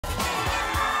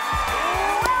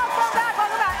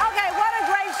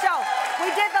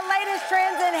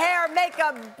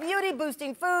of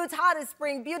beauty-boosting foods, hottest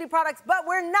spring beauty products, but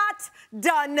we're not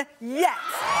done yet.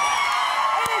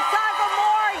 It is time for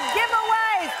more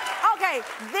giveaways. Okay,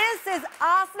 this is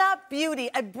Asna Beauty,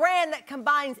 a brand that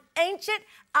combines ancient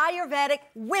Ayurvedic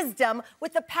wisdom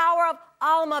with the power of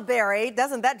alma berry.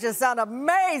 Doesn't that just sound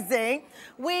amazing?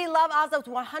 We love Asna's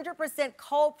 100%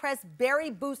 cold-pressed berry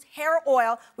boost hair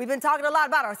oil. We've been talking a lot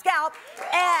about our scalp.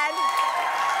 And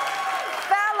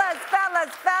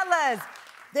fellas,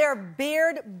 their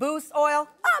beard boost oil,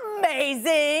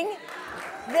 amazing.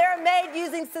 They're made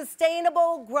using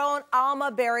sustainable grown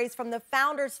alma berries from the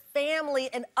founder's family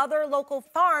and other local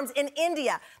farms in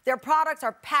India. Their products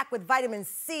are packed with vitamin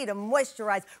C to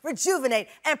moisturize, rejuvenate,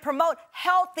 and promote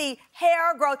healthy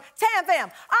hair growth. Tam fam,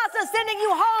 Asna sending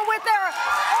you home with their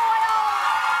oil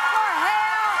for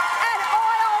hair and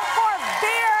oil for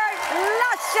beard.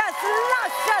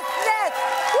 Lusciousness.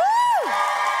 Woo!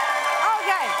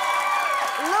 Okay.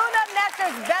 Luna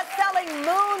Nectar's best-selling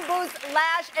Moon Boost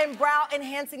Lash and Brow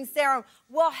Enhancing Serum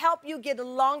will help you get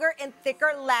longer and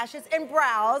thicker lashes and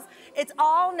brows. It's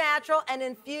all natural and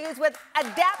infused with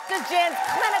adaptogens,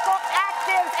 clinical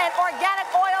actives, and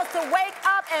organic oils to wake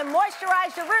up and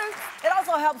moisturize your roots. It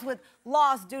also helps with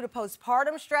loss due to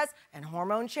postpartum stress and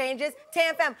hormone changes.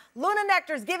 Tam fam, Luna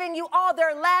Nectar's giving you all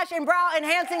their lash and brow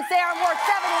enhancing serum worth $79.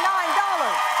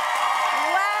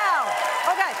 Wow.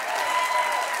 Okay.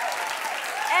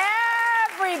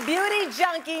 Every beauty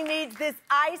junkie needs this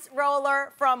ice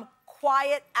roller from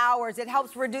Quiet Hours. It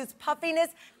helps reduce puffiness,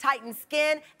 tighten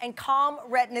skin, and calm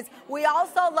redness. We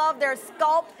also love their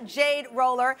Sculpt Jade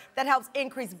Roller that helps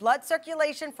increase blood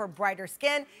circulation for brighter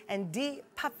skin and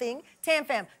de-puffing. Tam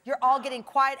fam, you're all getting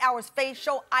Quiet Hours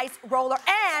facial ice roller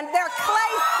and their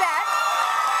clay set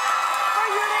for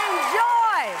you to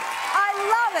enjoy. I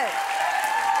love it.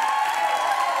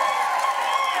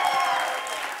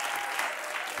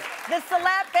 The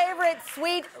celeb favorite,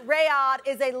 Sweet Rayad,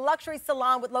 is a luxury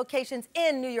salon with locations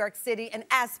in New York City and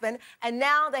Aspen, and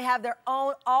now they have their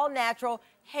own all-natural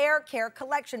hair care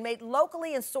collection made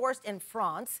locally and sourced in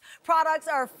France. Products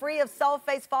are free of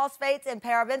sulfates, phosphates, and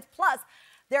parabens, plus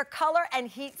they're color and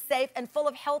heat safe and full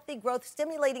of healthy growth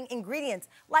stimulating ingredients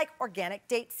like organic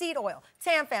date seed oil.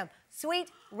 Tam fam,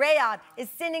 Sweet Rayad is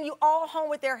sending you all home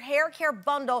with their hair care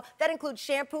bundle that includes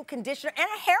shampoo, conditioner, and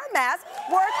a hair mask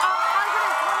worth $125.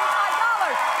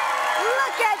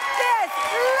 Look at this!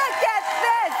 Look